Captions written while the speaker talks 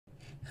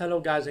Hello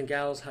guys and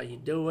gals, how you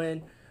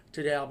doing?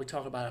 Today I'll be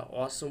talking about an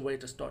awesome way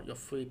to start your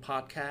free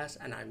podcast,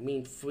 and I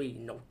mean free,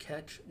 no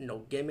catch, no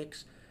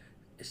gimmicks.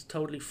 It's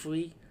totally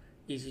free,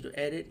 easy to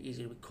edit,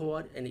 easy to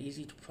record, and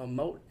easy to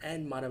promote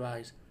and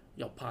monetize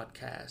your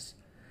podcast.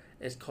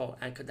 It's called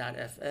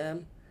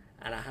Anchor.fm,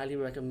 and I highly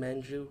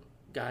recommend you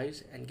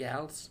guys and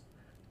gals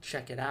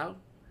check it out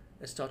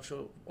and start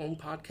your own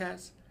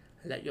podcast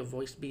and let your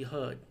voice be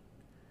heard.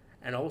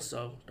 And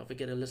also, don't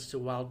forget to listen to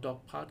Wild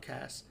Dog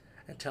Podcast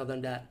and tell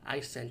them that I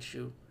sent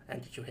you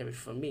and that you hear it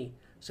from me,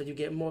 so you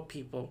get more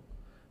people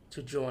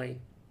to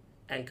join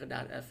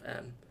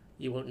Anchor.fm.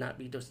 You will not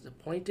be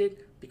disappointed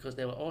because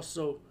they will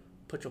also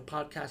put your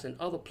podcast in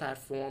other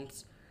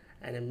platforms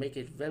and then make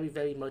it very,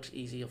 very much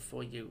easier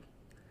for you.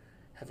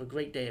 Have a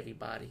great day,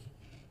 everybody.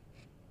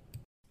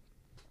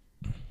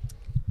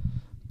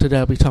 Today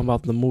I'll be talking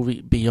about the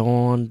movie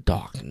Beyond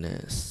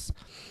Darkness.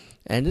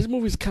 And this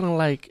movie is kind of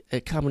like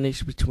a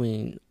combination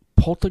between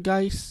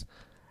Poltergeist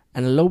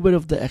and a little bit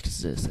of The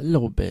Exorcist, a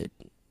little bit,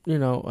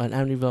 an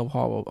Amityville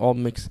Horror, all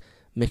mixed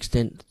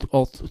in,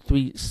 all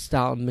three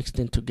styles mixed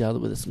in together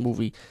with this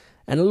movie,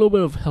 and a little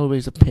bit of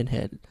Hellraiser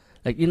Pinhead.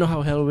 Like,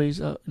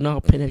 how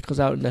Pinhead comes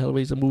out in the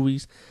Hellraiser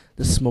movies,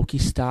 the smoky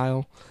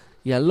style.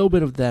 Yeah, a little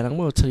bit of that. I'm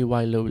going to tell you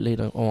why a little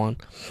later on.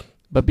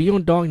 But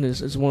Beyond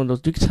Darkness is one of those,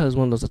 you can tell it's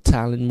one of those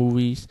Italian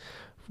movies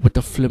with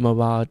the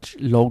Flimirage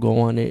logo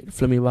on it.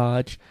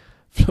 Flimirage.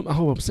 I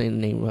hope I'm saying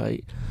the name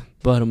right.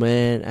 But,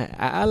 man,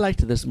 I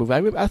liked this movie.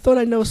 I thought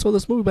I never saw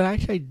this movie, but I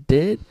actually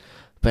did.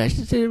 But I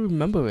just didn't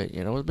remember it,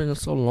 It's been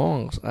so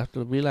long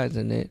after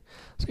realizing it.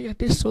 So, I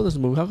did saw this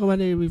movie. How come I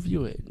didn't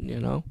review it,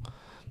 Well,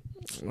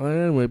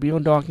 anyway,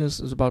 Beyond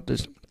Darkness is about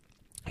this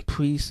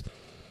priest.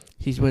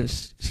 He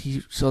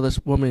saw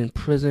this woman in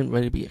prison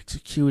ready to be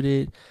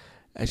executed.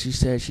 And she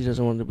said she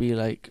doesn't want to be she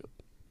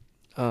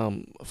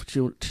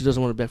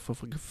doesn't want to beg for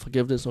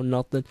forgiveness or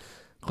nothing,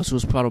 because she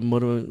was proud of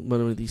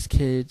murdering these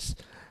kids.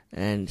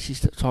 And she's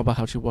talking about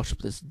how she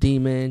worshipped this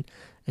demon,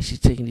 and she's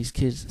taking these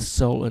kids'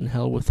 soul in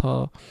hell with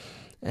her.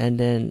 And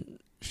then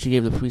she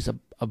gave the priest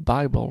a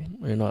Bible,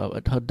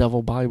 her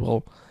devil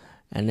Bible.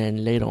 And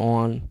then later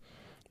on,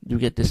 you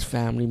get this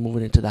family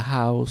moving into the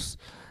house,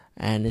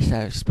 and they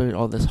start experiencing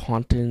all this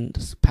haunting,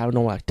 this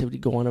paranormal activity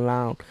going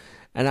around.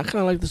 And I kind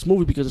of like this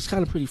movie because it's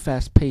kind of pretty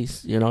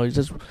fast-paced, You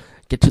just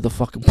get to the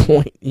fucking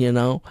point,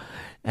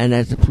 And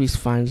as the priest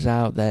finds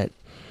out that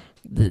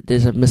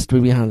there's a mystery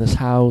behind this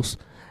house,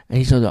 and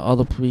he saw the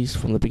other priest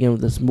from the beginning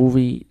of this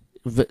movie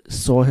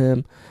saw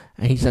him,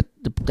 and he said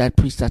that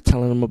priest started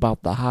telling him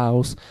about the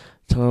house,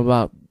 telling him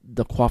about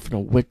the coffin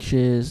of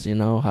witches,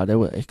 how they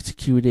were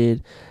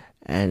executed,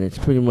 and it's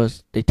pretty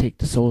much they take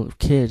the soul of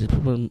kids, it's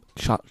pretty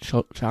much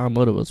child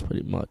murderers,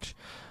 pretty much,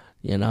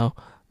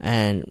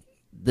 and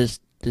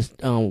this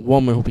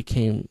woman who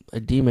became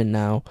a demon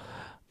now,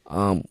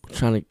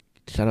 trying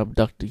to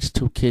abduct these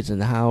two kids in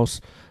the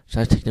house,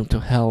 trying to take them to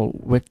hell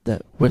with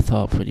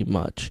her, pretty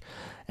much.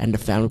 And the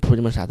family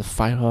pretty much had to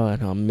fight her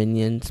and her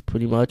minions,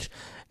 pretty much.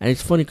 And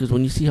it's funny because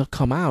when you see her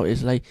come out,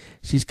 it's like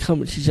she's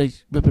like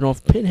ripping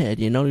off Pinhead,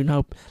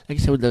 like I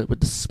said, with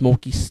the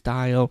smoky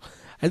style.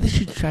 I think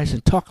she tries to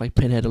talk like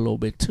Pinhead a little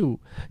bit too.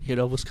 It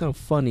was kind of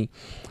funny.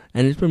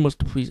 And it's pretty much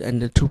the priest and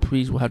the two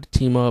priests will have to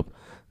team up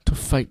to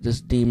fight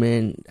this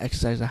demon,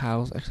 exorcise the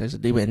house, exorcise the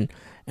demon,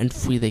 and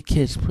free their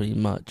kids, pretty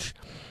much.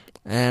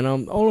 And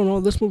all in all,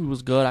 this movie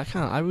was good.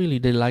 I really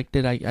did liked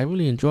it. I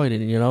really enjoyed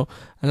it, And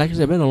like I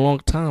said, it's been a long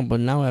time, but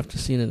now after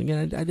seeing it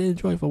again, I did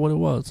enjoy it for what it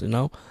was, And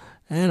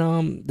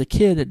the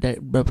kid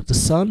the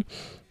son,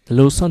 the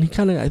little son,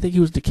 I think he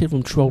was the kid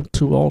from Troll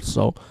 2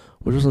 also,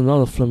 which was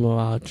another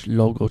Flimirage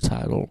logo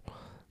title,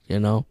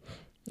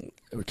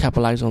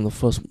 capitalized on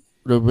the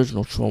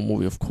original Troll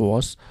movie, of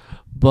course.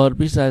 But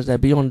besides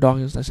that, Beyond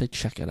Darkness, I say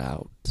check it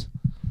out.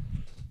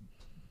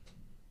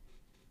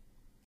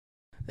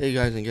 Hey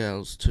guys and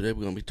gals, today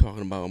we're going to be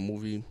talking about a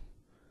movie,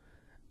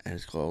 and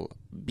it's called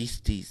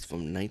Beasties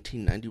from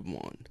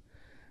 1991.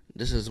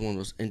 This is one of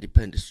those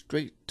independent,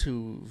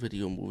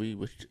 straight-to-video movie,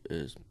 which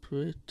is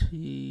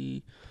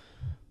pretty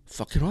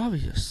fucking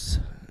obvious.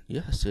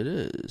 Yes, it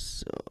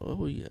is.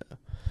 Oh yeah.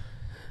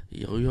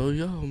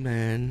 Yo,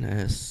 man.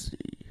 Let's see.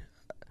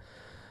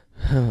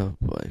 Oh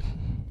boy.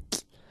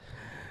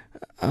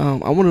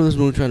 I wonder if this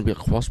movie trying to be a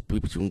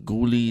crossbreed between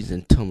Ghoulies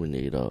and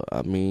Terminator.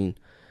 I mean,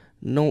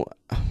 no...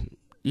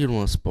 You don't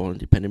want to spoil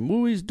independent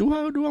movies. Do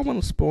I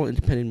want to spoil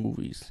independent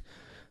movies?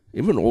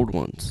 Even old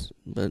ones.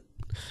 But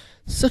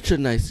such a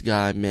nice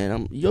guy,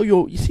 man.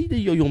 You see the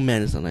Yo-Yo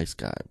Man is a nice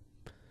guy.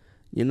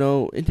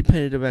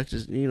 Independent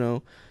directors,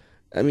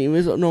 I mean,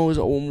 it's an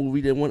old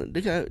movie.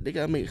 They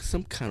gotta make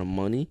some kind of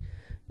money.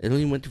 It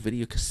only went to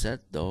video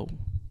cassette though.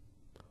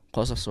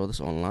 Plus I saw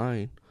this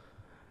online.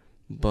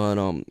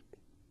 But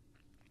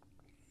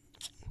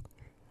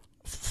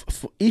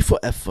for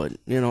effort,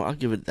 I'll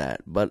give it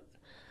that. But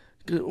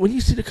when you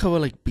see the cover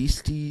like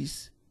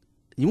Beasties,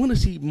 you want to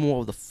see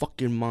more of the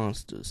fucking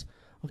monsters.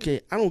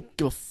 Okay, I don't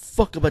give a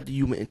fuck about the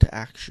human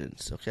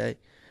interactions. Okay,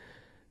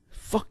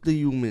 fuck the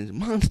humans,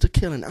 monster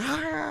killing.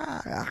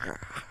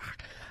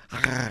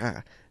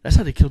 That's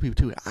how they kill people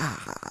too.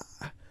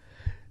 Ah.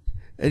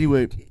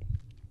 Anyway,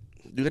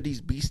 you got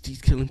these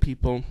beasties killing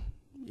people.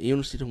 You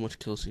don't see too much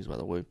kill scenes, by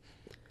the way.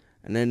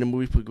 And then the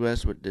movie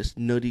progressed with this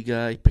nutty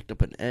guy picked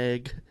up an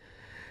egg.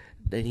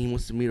 Then he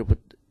wants to meet up with.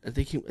 I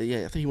think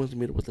he wants to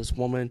meet up with this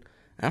woman.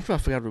 After I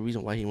forgot the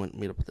reason why he went to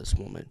meet up with this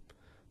woman.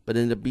 But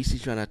then the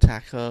beasties trying to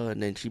attack her,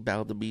 and then she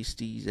battled the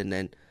beasties, and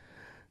then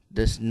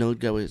this nerd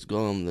guy with his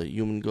girl, the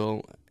human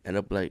girl, end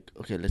up like,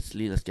 okay, let's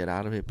leave, let's get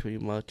out of here, pretty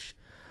much.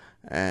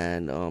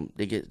 And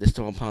they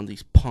stumble upon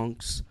these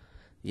punks.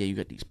 Yeah, you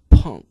got these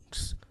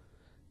punks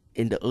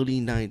in the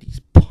early '90s.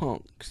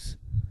 Punks.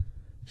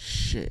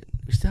 Shit,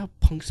 we still have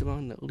punks around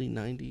in the early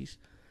 '90s.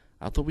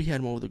 I thought we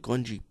had more of the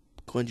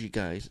grungy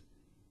guys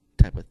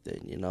type of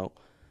thing, you know.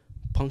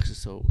 Punks are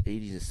so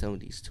 '80s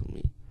and '70s to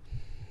me.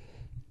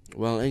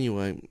 Well,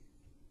 anyway,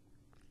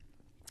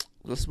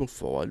 let's move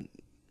forward.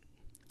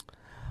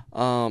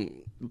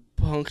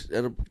 Punks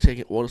end up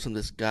taking orders from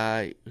this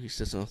guy. He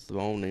sits on a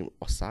throne named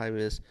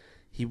Osiris.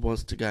 He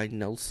wants the guy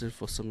Nelson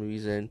for some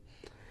reason.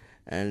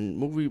 And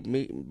movie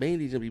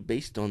mainly gonna be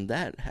based on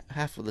that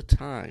half of the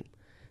time.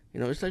 You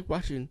know, it's like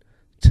watching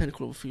 10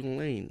 Cloverfield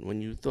Lane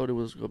when you thought it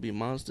was gonna be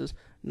monsters.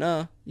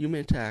 Nah,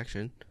 human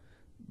interaction.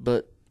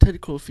 But 10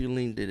 Cloverfield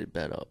Lane did it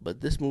better.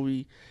 But this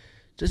movie,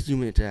 just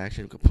human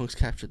interaction. Punks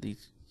captured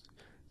these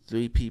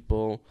 3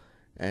 people,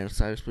 and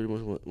Osiris pretty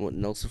much want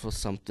Nelson for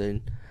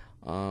something.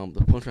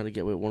 The punk trying to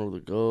get with one of the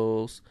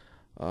girls.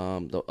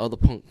 The other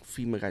punk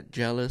female got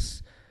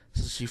jealous,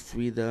 so she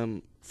freed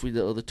the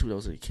other 2 that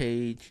was in a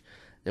cage.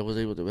 They was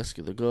able to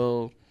rescue the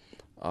girl.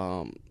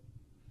 People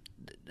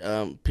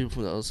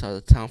from the other side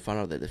of the town found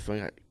out that their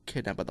friend got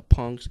kidnapped by the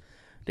punks.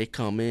 They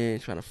come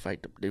in trying to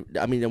fight. They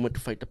went to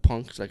fight the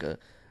punks, like a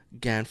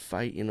gang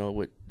fight, you know,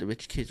 with the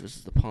rich kids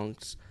versus the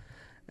punks.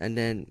 And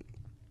then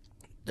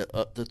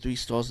the 3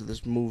 stars of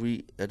this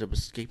movie ended up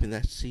escaping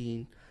that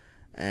scene.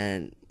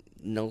 And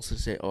Nelson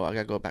said, "Oh, I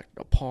gotta go back to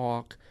the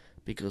park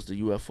because the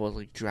UFO is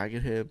like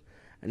dragging him."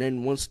 And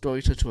then one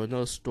story turned to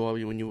another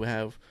story when you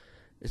have,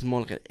 it's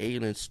more like an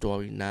alien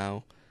story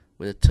now,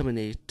 with a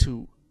Terminator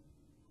 2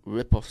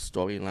 rip-off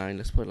storyline,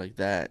 let's put it like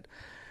that.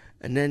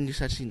 And then you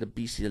start seeing the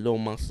beasties, the little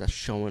monsters that's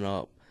showing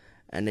up,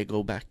 and they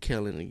go back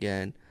killing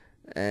again.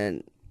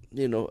 And,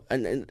 you know,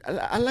 and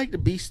I like the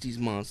beasties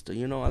monster,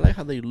 you know, I like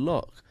how they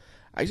look.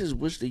 I just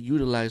wish they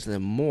utilized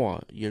them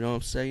more, you know what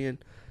I'm saying?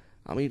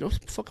 I mean, those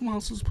fucking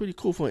monsters are pretty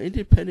cool. For an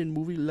independent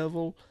movie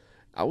level,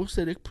 I would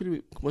say they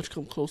pretty much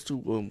come close to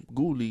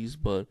Ghoulies,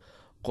 but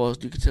of course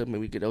you could tell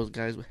maybe get those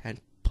guys with hand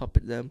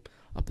puppet them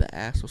up the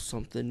ass or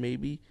something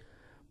maybe.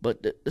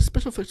 But the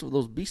special effects of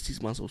those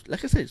beasties monsters,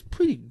 like I said, it's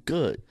pretty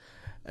good.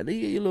 And they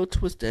get a little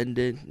twist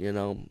ending, you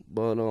know.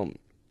 But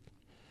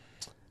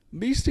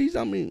Beasties,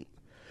 I mean,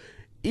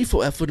 E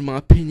for effort in my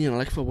opinion. I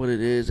like for what it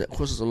is. Of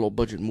course, it's a low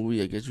budget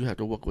movie. I guess you have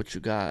to work what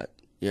you got,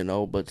 you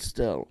know. But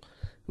still,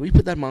 when you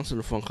put that monster in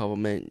the front cover,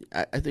 man,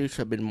 I think it should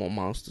have been more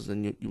monsters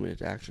than human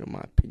interaction, in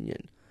my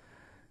opinion.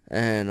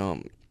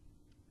 And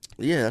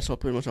yeah, that's all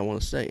pretty much I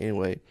want to say.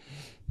 Anyway,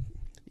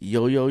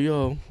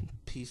 yo,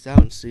 peace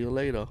out and see you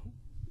later.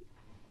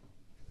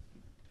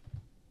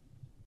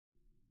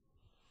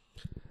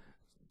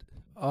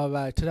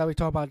 Alright, today we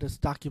talk about this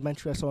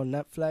documentary I saw on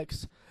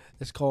Netflix.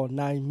 It's called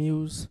Nine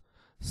Muses,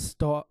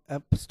 Star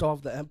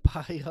of the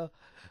Empire.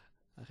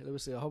 Okay, let me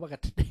see. I hope I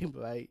got the name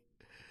right.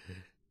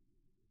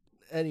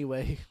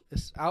 Anyway,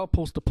 I'll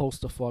post the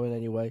poster for it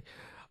anyway.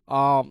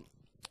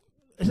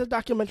 It's a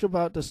documentary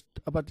about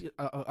the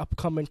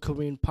upcoming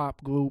Korean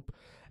pop group,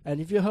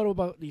 and if you heard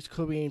about these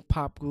Korean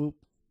pop group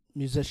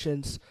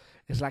musicians,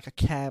 it's like a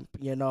camp.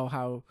 You know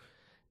how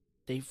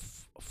they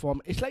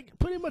form. It's like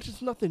pretty much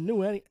it's nothing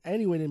new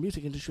anyway in the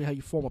music industry. How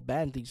you form a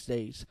band these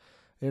days.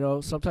 You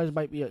know, sometimes it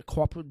might be a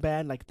corporate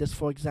band like this,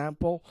 for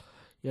example.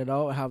 You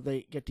know how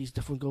they get these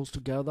different girls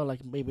together,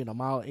 like maybe in a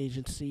model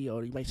agency,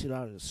 or you might see it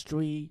out in the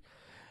street,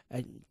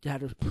 and you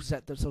have to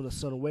present themselves in a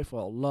certain way for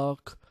a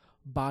look,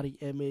 body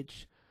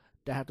image.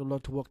 They have to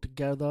learn to work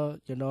together.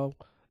 You know,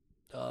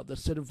 the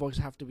certain voice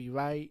have to be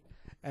right,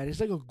 and it's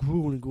like a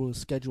grueling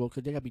schedule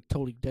because they gotta be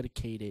totally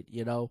dedicated.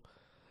 You know,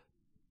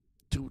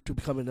 to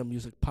becoming a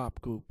music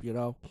pop group. You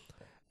know,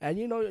 and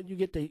you know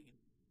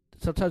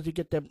sometimes you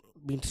get them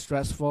being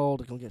stressful.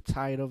 They're gonna get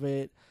tired of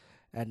it,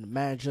 and the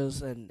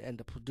managers and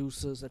the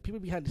producers and people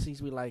behind the scenes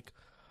be like,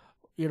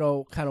 you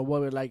know, kind of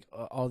worried like,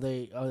 are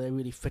they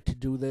really fit to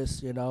do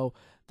this? You know,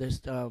 there's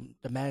the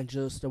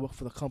managers that work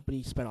for the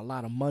company spend a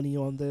lot of money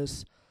on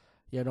this,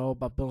 you know,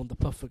 about building the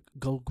perfect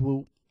girl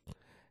group,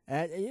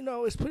 and you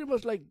know, it's pretty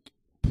much like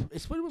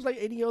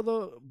any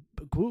other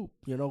group,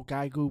 you know,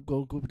 guy group,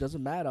 girl group. It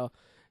doesn't matter.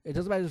 It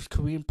doesn't matter if it's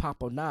Korean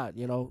pop or not.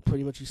 You know,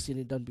 pretty much you've seen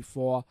it done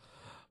before.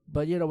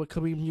 But, you know, with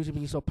Korean music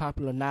being so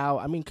popular now,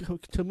 I mean,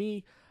 to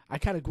me, I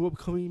kind of grew up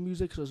with Korean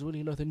music, so it's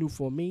really nothing new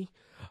for me.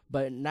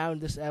 But now in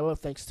this era,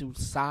 thanks to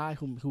Psy,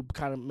 who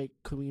kind of make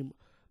Korean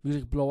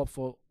music blow up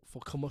for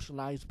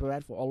commercialized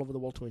brand for all over the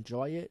world to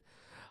enjoy it.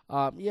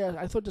 Yeah,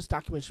 I thought this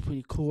documentary was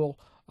pretty cool.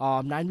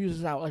 Nine Muses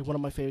is now like one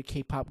of my favorite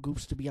K-pop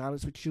groups, to be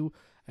honest with you.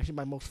 Actually,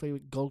 my most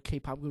favorite gold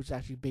K-pop group is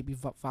actually Baby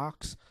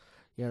Fox.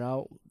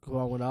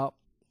 growing up.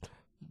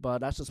 But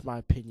that's just my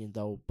opinion,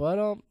 though. But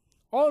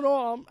all in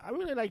all, I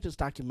really like this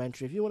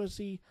documentary. If you want to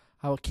see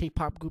how a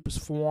K-pop group is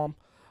formed,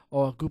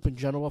 or a group in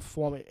general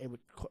form, and with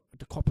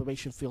the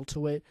corporation feel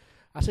to it,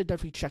 I say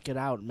definitely check it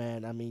out,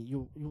 man. I mean,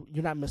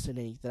 you're not missing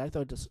anything. I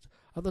thought this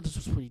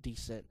was pretty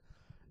decent.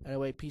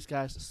 Anyway, peace,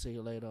 guys. See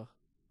you later.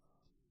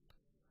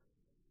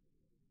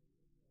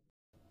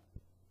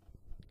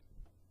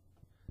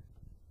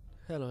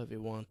 Hello,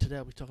 everyone. Today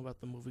I'll be talking about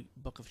the movie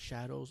Book of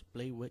Shadows,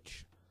 Blair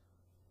Witch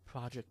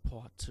Project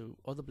Part 2,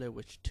 or the Blair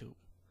Witch 2.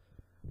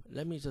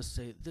 Let me just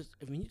say this: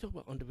 if when you talk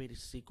about underrated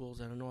sequels,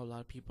 and I know a lot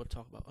of people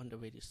talk about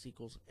underrated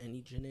sequels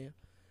any genre,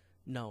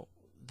 no,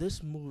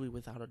 this movie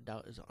without a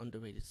doubt is an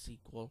underrated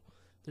sequel.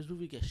 This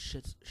movie gets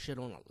shit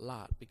on a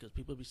lot because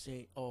people be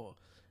saying, "Oh,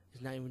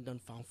 it's not even done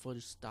found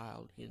footage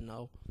style,"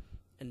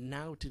 And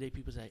now today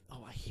people say,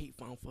 "Oh, I hate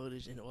found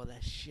footage and all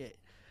that shit."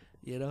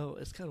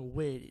 It's kind of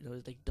weird.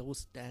 It's like those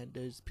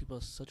standards. People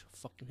are such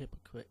fucking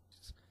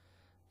hypocrites.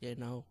 You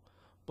know.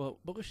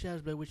 But Book of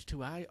Shadows, Blair Witch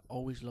 2, I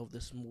always loved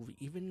this movie,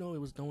 even though it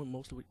was done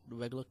mostly with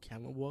regular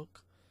camera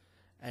work.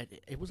 And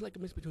it was like a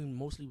mix between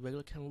mostly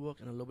regular camera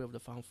work and a little bit of the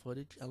found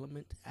footage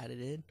element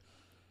added in.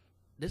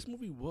 This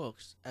movie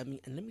works. I mean,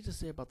 and let me just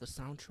say about the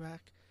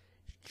soundtrack,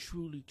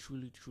 truly,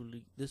 truly,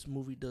 truly, this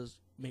movie does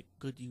make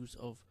good use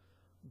of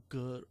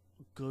good,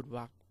 good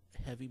rock,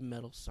 heavy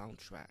metal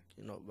soundtrack.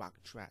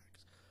 Rock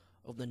tracks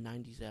of the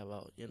 '90s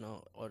era.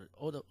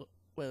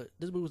 Well,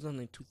 this movie was done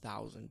in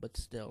 2000, but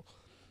still,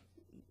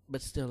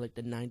 like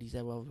the '90s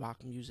era of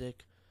rock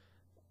music,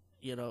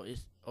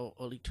 it's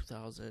early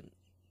 2000.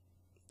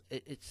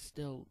 It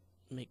still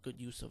make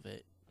good use of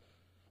it,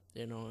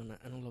 and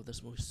I don't love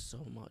this movie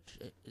so much.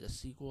 The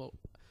sequel,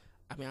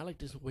 I mean, I like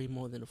this way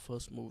more than the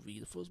first movie.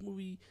 The first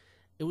movie,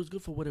 it was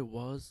good for what it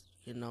was,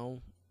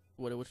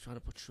 what it was trying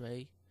to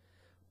portray,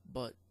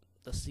 but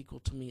the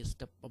sequel to me is a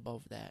step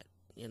above that.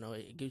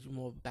 It gives you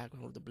more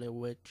background of the Blair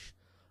Witch,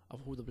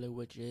 of who the Blair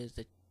Witch is.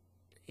 That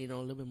a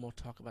little bit more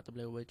talk about the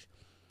Blair Witch.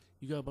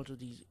 You got a bunch of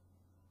these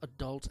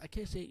adults. I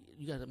can't say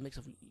you got a mix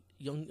of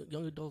young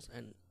adults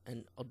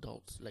and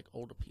adults, like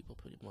older people,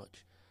 pretty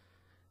much.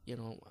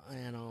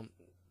 And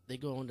they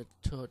go on the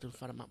tour to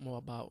find out more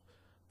about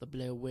the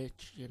Blair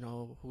Witch.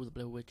 Who the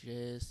Blair Witch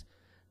is.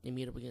 They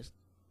meet up against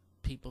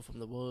people from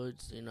the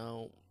woods.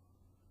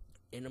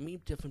 And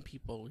meet different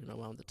people.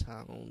 Around the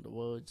town, the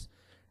woods,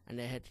 and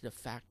they head to the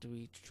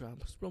factory to try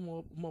and explore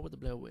more with the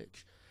Blair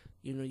Witch.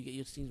 You get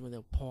your scenes when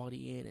they're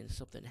partying and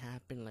something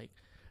happened, like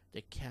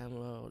the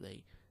camera or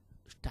the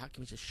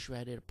documents are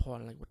shredded apart,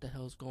 and like, what the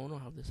hell's going on?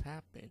 How this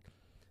happened?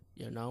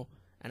 And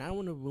I don't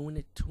want to ruin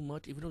it too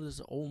much, even though this is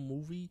an old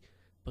movie,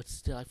 but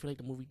still, I feel like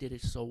the movie did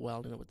it so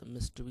well, with the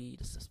mystery,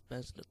 the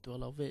suspense, the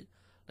thrill of it.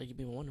 Like, you've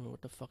been wondering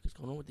what the fuck is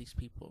going on with these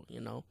people,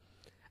 And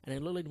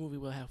it looked like the movie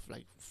will have,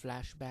 like,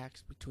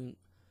 flashbacks between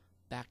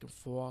back and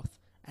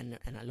forth, and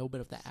a little bit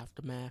of the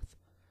aftermath,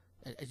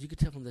 as you could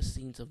tell from the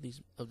scenes of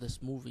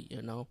this movie,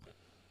 And,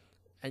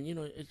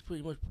 it's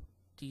pretty much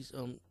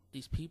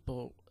these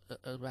people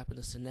rapping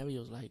the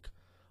scenarios like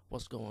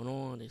what's going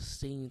on. They're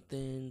seeing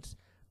things.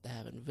 They're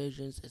having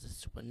visions. Is it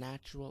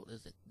supernatural?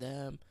 Is it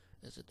them?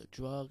 Is it the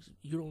drugs?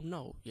 You don't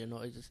know.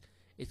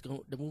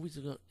 The movies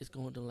is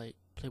going to like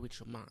play with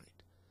your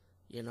mind.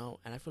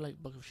 And I feel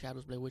like Book of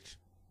Shadows, Blair Witch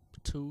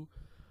 2,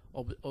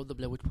 or the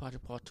Blair Witch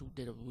Project Part 2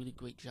 did a really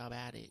great job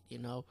at it.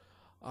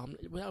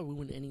 Without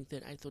ruining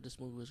anything, I thought this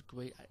movie was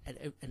great.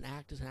 And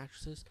actors and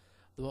actresses,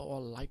 they were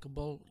all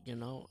likable.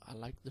 I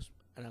like this.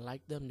 And I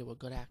like them. They were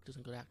good actors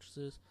and good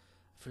actresses.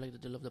 I feel like they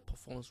delivered the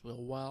performance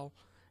real well.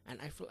 And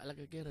I feel like,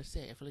 again, I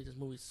feel like this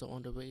movie is so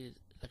underrated,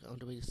 like an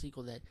underrated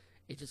sequel, that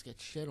it just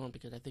gets shit on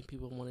because I think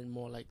people wanted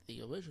more like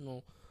the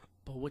original.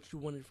 But what you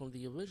wanted from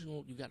the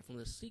original, you got from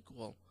the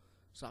sequel.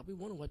 So I'll be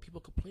wondering why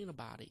people complain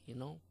about it.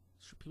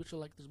 People should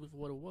like this movie for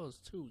what it was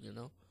too.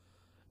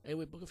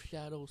 Anyway, Book of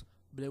Shadows,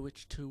 Blair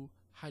Witch 2,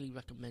 highly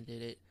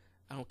recommended it.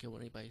 I don't care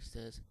what anybody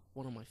says.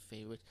 One of my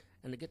favorites.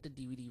 And to get the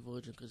DVD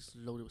version because it's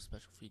loaded with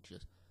special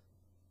features.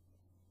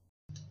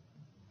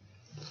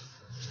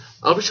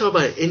 I'll be talking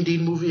about an indie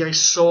movie I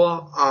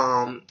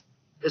saw.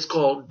 It's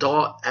called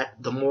Darr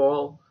at the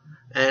Mall,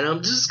 and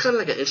this is kind of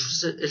like an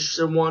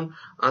interesting one.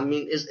 I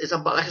mean, it's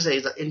about, like I say,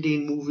 it's an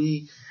Indian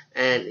movie,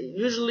 and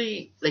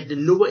usually like the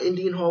newer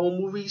Indian horror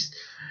movies,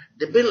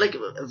 there've been like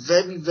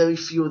very very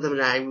few of them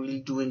that I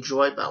really do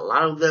enjoy, but a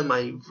lot of them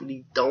I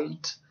really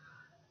don't.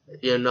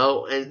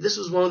 And this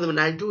was one of them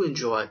that I do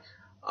enjoy.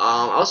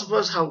 I was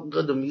surprised how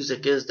good the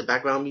music is, the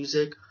background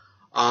music.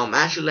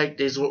 Actually, like,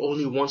 there's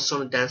only one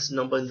song and dance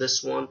number in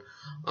this one,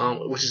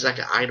 which is like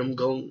an item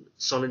gun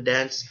song and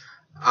dance.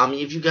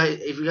 If you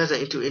guys are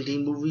into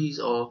indie movies,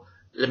 or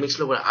let me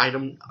explain what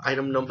an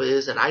item number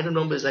is. An item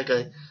number is like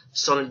a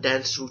song and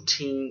dance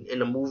routine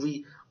in a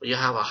movie where you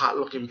have a hot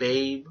looking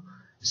babe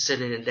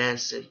sitting and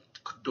dancing,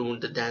 doing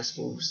the dance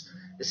moves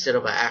instead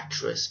of an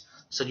actress.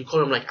 So you call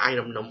them like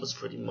item numbers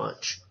pretty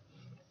much.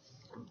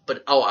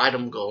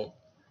 Item girl.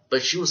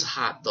 But she was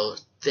hot though,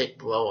 thick,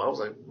 bro. I was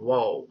like,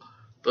 whoa.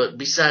 But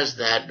besides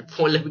that,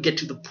 let me get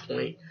to the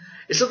point.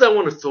 It's something I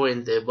want to throw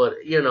in there, but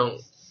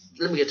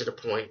let me get to the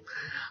point.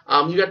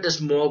 You got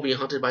this mall being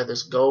hunted by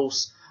this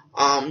ghost.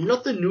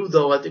 Nothing new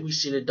though. I think we've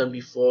seen it done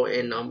before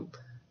in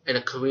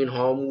a Korean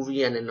horror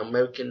movie and an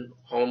American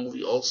horror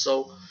movie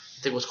also.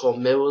 I think it was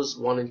called Mirrors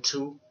 1 and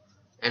 2,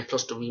 and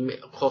plus the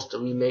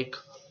remake.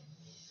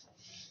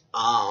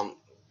 Um,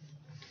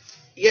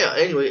 yeah.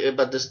 Anyway,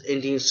 about this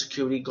Indian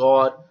security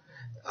guard.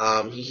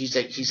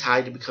 He's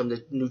hired to become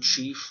the new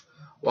chief,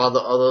 while the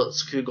other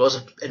security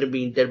guards end up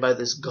being dead by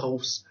this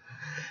ghost.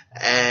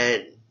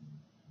 And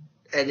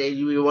then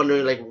you were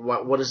wondering like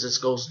what is this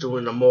ghost doing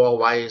in the mall?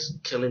 Why is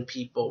killing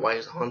people? Why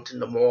is hunting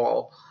the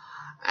mall?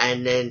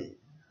 And then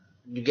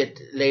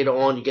later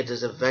on you get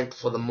this event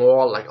for the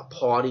mall, like a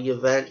party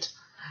event,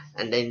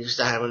 and then you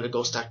start having the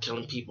ghost start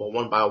killing people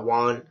one by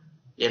one.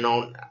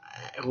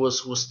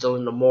 Who's still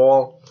in the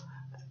mall,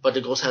 but the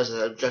ghost has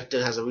an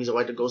objective, has a reason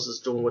why the ghost is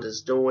doing what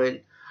it's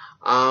doing.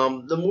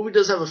 The movie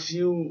does have a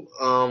few,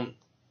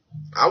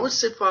 I would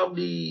say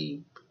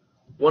probably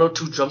one or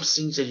two jump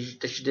scenes that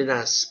you did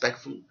not expect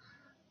from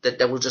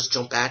that will just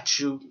jump at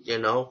you.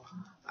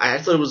 I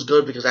thought it was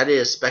good because I didn't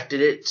expect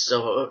it,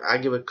 so I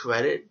give it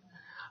credit.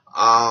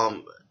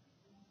 You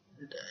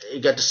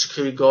got the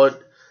security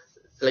guard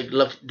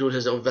look doing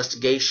his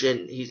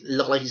investigation. He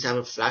looked like he's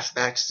having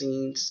flashback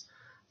scenes,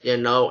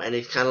 and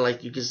it's kind of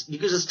like you can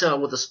just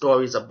tell what the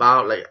story is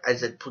about. Like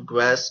as it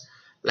progressed,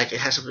 like it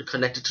has something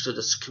connected to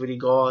the security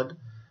guard,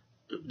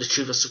 the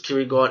chief of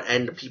security guard,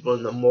 and the people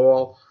in the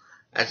mall.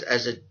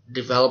 As it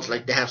develops,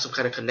 like they have some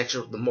kind of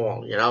connection with the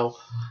mall,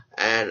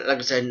 And like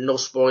I said, no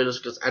spoilers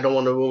because I don't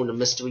want to ruin the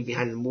mystery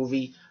behind the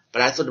movie.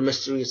 But I thought the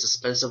mystery and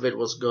suspense of it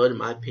was good, in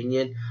my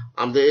opinion.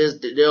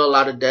 There are a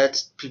lot of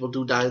deaths. People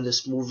do die in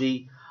this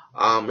movie.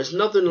 It's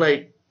nothing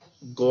like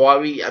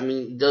gory. I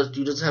mean,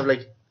 you just have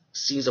like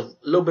scenes of a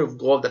little bit of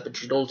gore that,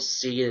 but you don't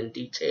see it in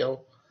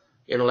detail.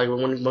 Like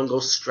when one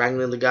goes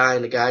strangling the guy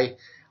and the guy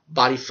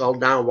body fell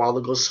down while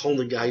the ghost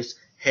holding the guy's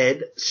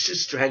head,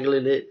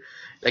 strangling it.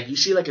 Like you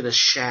see like in a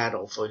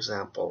shadow, for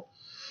example.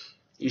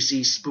 You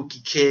see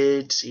spooky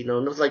kids,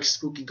 not like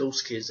spooky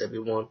ghost kids,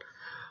 everyone.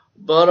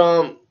 But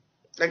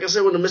like I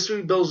said, when the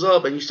mystery builds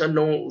up and you start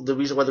knowing the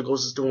reason why the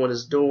ghost is doing what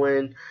it's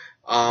doing,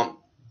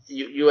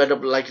 you end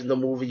up liking the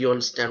movie. You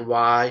understand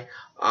why.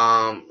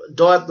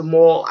 Darr at the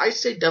Mall, I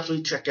say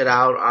definitely check it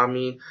out. I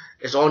mean,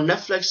 it's on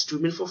Netflix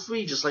streaming for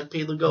free, just like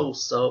Pay the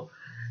Ghost. So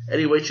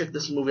anyway, check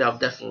this movie out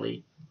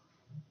definitely.